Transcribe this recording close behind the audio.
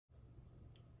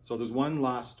So there's one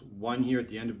last one here at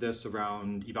the end of this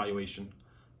around evaluation.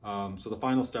 So the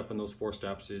final step in those 4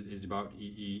 steps is about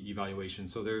evaluation.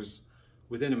 So there's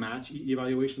within a match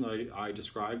evaluation that I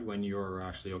described when you're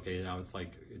actually, okay, now it's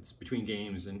like it's between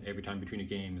games, and every time between a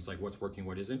game is like what's working,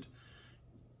 what isn't,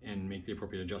 and make the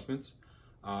appropriate adjustments.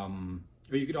 Or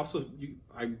you could also,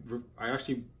 I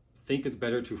actually think it's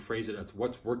better to phrase it as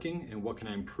what's working and what can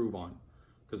I improve on,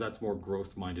 because that's more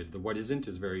growth minded. The what isn't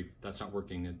is that's not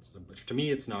working. To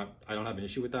me, it's not, I don't have an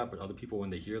issue with that, but other people, when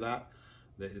they hear that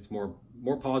it's more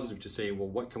positive to say, well,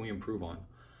 what can we improve on?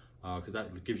 Because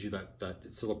that gives you that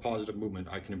it's still a positive movement.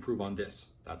 I can improve on this.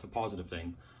 That's a positive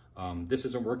thing. This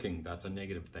isn't working. That's a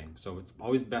negative thing. So it's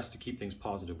always best to keep things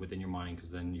positive within your mind,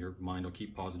 because then your mind will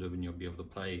keep positive and you'll be able to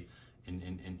play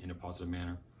in a positive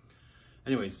manner.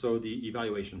 Anyways, so the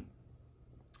evaluation.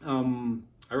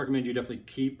 I recommend you definitely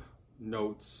keep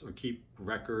notes or keep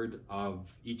record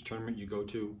of each tournament you go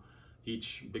to,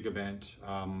 each big event,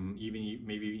 maybe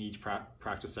even each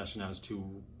practice session as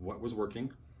to what was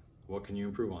working, what can you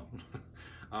improve on,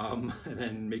 and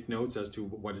then make notes as to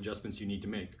what adjustments you need to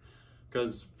make.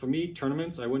 Because for me,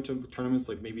 tournaments, I went to tournaments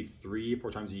like maybe 3 or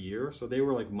 4 times a year, so they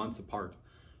were like months apart.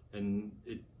 And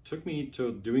it took me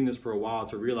to doing this for a while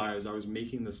to realize I was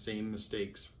making the same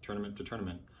mistakes tournament to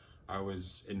tournament. I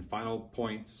was in final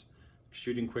points,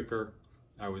 shooting quicker,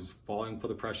 I was falling for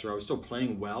the pressure. I was still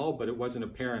playing well, but it wasn't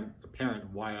apparent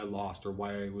why I lost or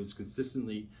why I was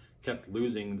consistently kept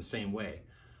losing the same way.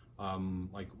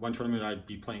 Like one tournament I'd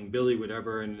be playing Billy,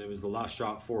 whatever, and it was the last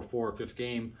shot, 4-4, 5th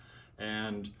game,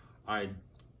 and I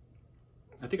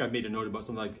think I made a note about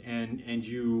something like, and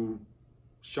you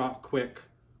shot quick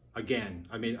again.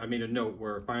 I made a note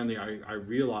where finally I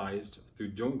realized through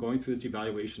going through this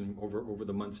evaluation over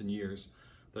the months and years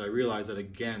that I realized that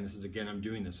again I'm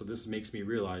doing this. So this makes me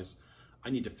realize I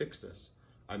need to fix this.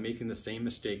 I'm making the same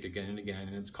mistake again and again,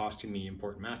 and it's costing me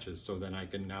important matches. So then I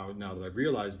can now that I've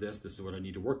realized this is what I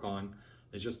need to work on.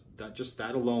 It's just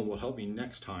that alone will help me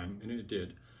next time, and it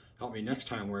did help me next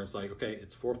time, where it's like, okay,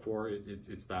 it's 4-4,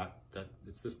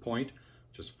 it's this point.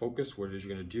 Just focus what it is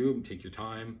you're going to do. Take your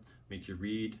time, make your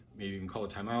read, maybe even call a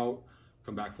timeout,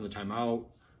 come back from the timeout,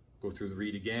 go through the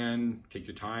read again, take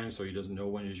your time so he doesn't know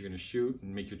when it is you're going to shoot,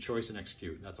 and make your choice and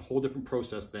execute. That's a whole different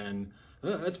process than,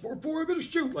 it's 4-4, I better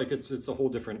shoot. Like it's a whole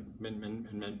different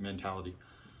mentality.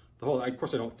 Of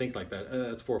course I don't think like that,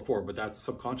 it's 4-4, but that's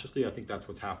subconsciously, I think that's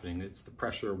what's happening. It's the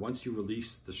pressure. Once you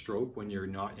release the stroke, when you're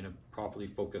not in a properly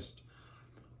focused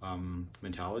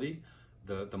mentality,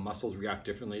 the muscles react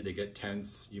differently. They get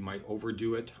tense. You might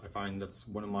overdo it. I find that's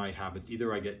one of my habits.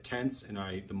 Either I get tense and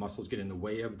the muscles get in the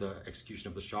way of the execution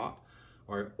of the shot,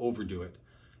 or I overdo it,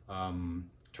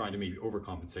 trying to maybe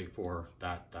overcompensate for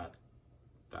that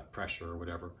pressure or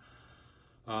whatever.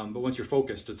 But once you're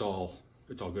focused, it's all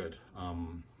good.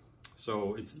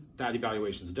 So it's that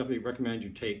evaluation. So definitely recommend you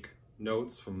take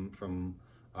notes from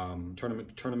tournament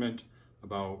to tournament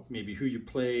about maybe who you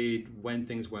played, when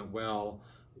things went well,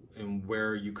 and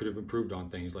where you could have improved on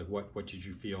things. Like what did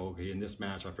you feel, okay, in this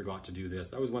match I forgot to do this.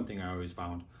 That was one thing I always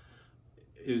found,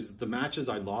 is the matches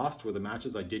I lost were the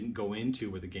matches I didn't go into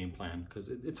with a game plan, because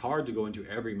it's hard to go into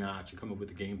every match and come up with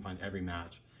a game plan every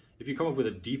match. If you come up with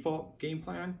a default game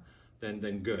plan,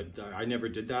 then good. I never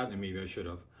did that, and maybe I should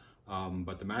have.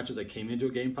 But the matches I came into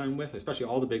a game plan with, especially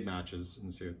all the big matches,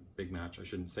 and say big match, I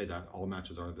shouldn't say that, all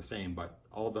matches are the same, but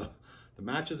all the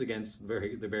matches against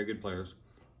the very good players,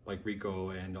 like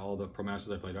Rico and all the pro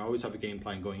masters I played, I always have a game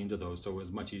plan going into those, so it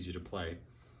was much easier to play.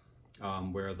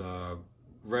 Where the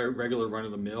regular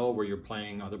run-of-the-mill, where you're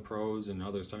playing other pros and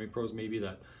other semi-pros maybe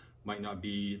that might not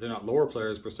be, they're not lower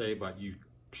players per se, but you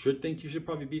should think you should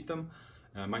probably beat them.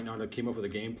 And I might not have came up with a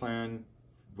game plan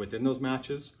within those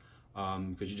matches,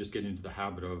 because you just get into the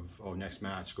habit of, oh, next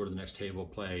match, go to the next table,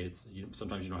 play.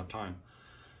 Sometimes you don't have time.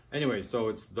 Anyway, so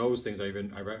it's those things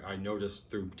I noticed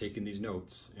through taking these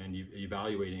notes and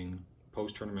evaluating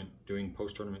post-tournament, doing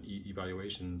post-tournament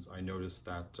evaluations. I noticed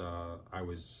that I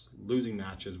was losing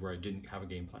matches where I didn't have a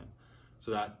game plan.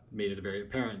 So that made it very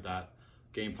apparent that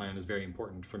game plan is very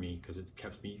important for me, because it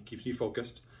keeps me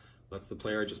focused, lets the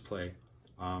player just play,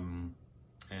 and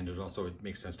it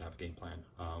makes sense to have a game plan,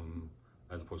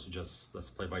 as opposed to just let's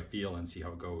play by feel and see how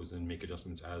it goes and make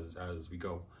adjustments as we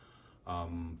go.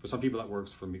 For some people that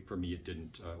works. For me it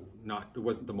didn't. It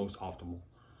wasn't the most optimal.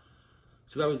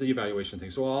 So that was the evaluation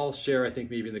thing. So I'll share, I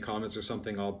think maybe in the comments or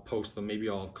something, I'll post them. Maybe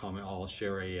I'll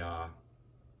share a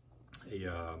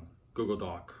Google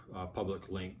Doc public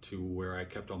link to where I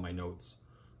kept all my notes.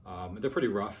 They're pretty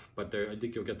rough, but I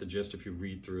think you'll get the gist if you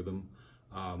read through them.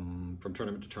 From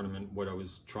tournament to tournament, what I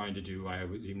was trying to do, I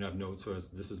even have notes. So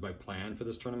this is my plan for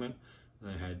this tournament. And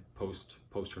I had post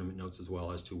tournament notes as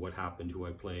well as to what happened, who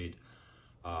I played,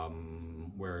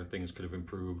 where things could have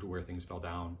improved, where things fell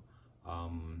down,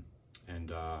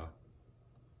 and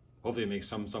hopefully it makes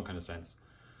some kind of sense.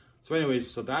 So anyways,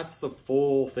 so that's the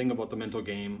full thing about the mental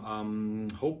game.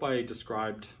 Hope I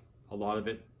described a lot of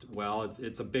it well.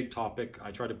 It's a big topic.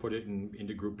 I try to put it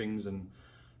into groupings and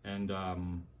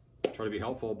try to be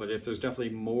helpful. But if there's definitely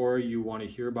more you want to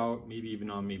hear about, maybe even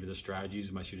on the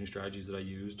strategies, my shooting strategies that I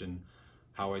used and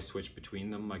how I switched between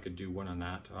them, I could do one on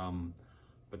that.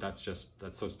 But that's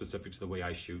so specific to the way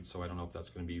I shoot, so I don't know if that's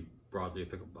going to be broadly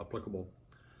applicable.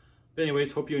 But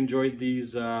anyways, hope you enjoyed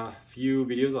these few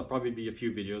videos. I'll probably be a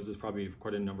few videos. There's probably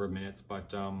quite a number of minutes,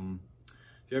 but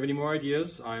if you have any more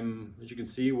ideas, I'm, as you can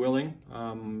see, willing.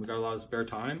 Got a lot of spare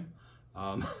time,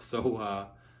 so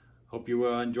hope you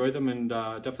enjoy them, and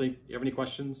definitely, if you have any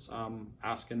questions,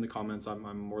 ask in the comments.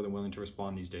 I'm more than willing to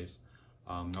respond these days.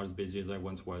 Not as busy as I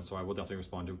once was, so I will definitely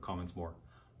respond to comments more.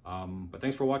 But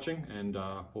thanks for watching, and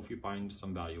hope you find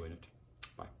some value in it.